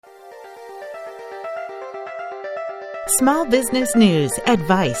Small business news,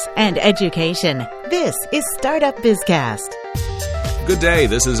 advice, and education. This is Startup Bizcast. Good day.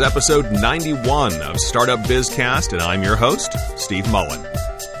 This is episode 91 of Startup Bizcast, and I'm your host, Steve Mullen.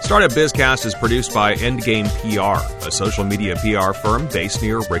 Startup Bizcast is produced by Endgame PR, a social media PR firm based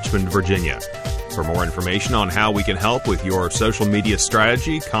near Richmond, Virginia. For more information on how we can help with your social media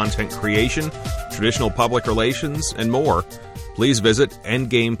strategy, content creation, traditional public relations, and more, please visit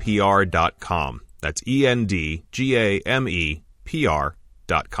endgamepr.com. That's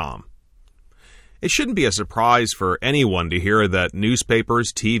ENDGAMEPR.com. It shouldn't be a surprise for anyone to hear that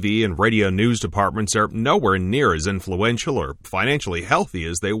newspapers, TV, and radio news departments are nowhere near as influential or financially healthy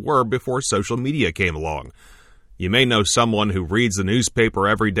as they were before social media came along. You may know someone who reads the newspaper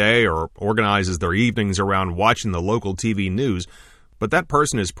every day or organizes their evenings around watching the local TV news, but that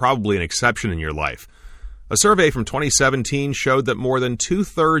person is probably an exception in your life. A survey from 2017 showed that more than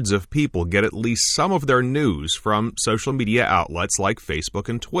two-thirds of people get at least some of their news from social media outlets like Facebook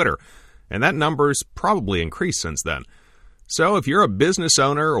and Twitter, and that number's probably increased since then. So if you're a business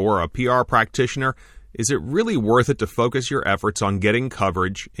owner or a PR practitioner, is it really worth it to focus your efforts on getting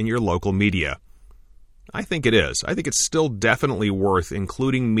coverage in your local media? I think it is. I think it's still definitely worth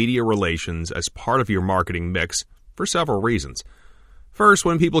including media relations as part of your marketing mix for several reasons. First,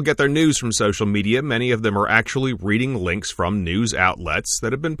 when people get their news from social media, many of them are actually reading links from news outlets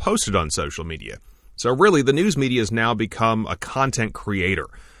that have been posted on social media. So really, the news media has now become a content creator.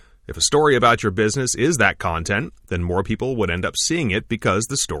 If a story about your business is that content, then more people would end up seeing it because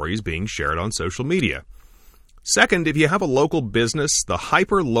the story is being shared on social media. Second, if you have a local business, the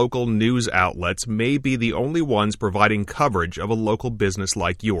hyper-local news outlets may be the only ones providing coverage of a local business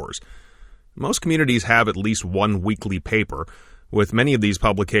like yours. Most communities have at least one weekly paper. With many of these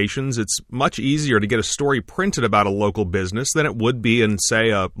publications, it's much easier to get a story printed about a local business than it would be in,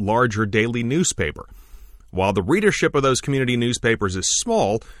 say, a larger daily newspaper. While the readership of those community newspapers is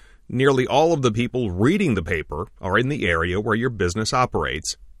small, nearly all of the people reading the paper are in the area where your business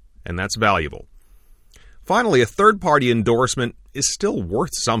operates, and that's valuable. Finally, a third-party endorsement is still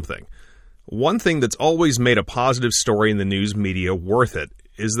worth something. One thing that's always made a positive story in the news media worth it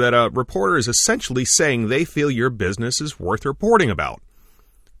is that a reporter is essentially saying they feel your business is worth reporting about.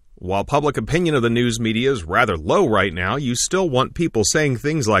 While public opinion of the news media is rather low right now, you still want people saying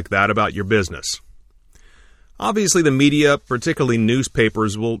things like that about your business. Obviously, the media, particularly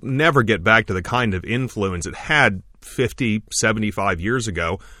newspapers, will never get back to the kind of influence it had 50, 75 years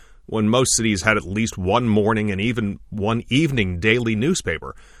ago, when most cities had at least one morning and even one evening daily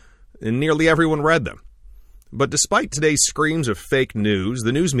newspaper, and nearly everyone read them. But despite today's screams of fake news,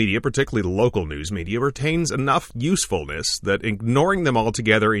 the news media, particularly the local news media, retains enough usefulness that ignoring them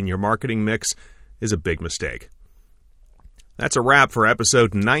altogether in your marketing mix is a big mistake. That's a wrap for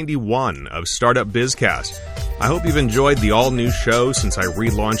episode 91 of Startup Bizcast. I hope you've enjoyed the all-new show since I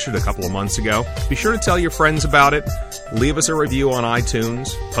relaunched it a couple of months ago. Be sure to tell your friends about it, leave us a review on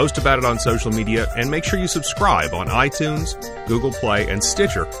iTunes, post about it on social media, and make sure you subscribe on iTunes, Google Play, and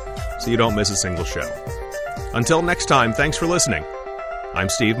Stitcher so you don't miss a single show. Until next time, thanks for listening. I'm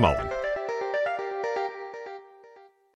Steve Mullen.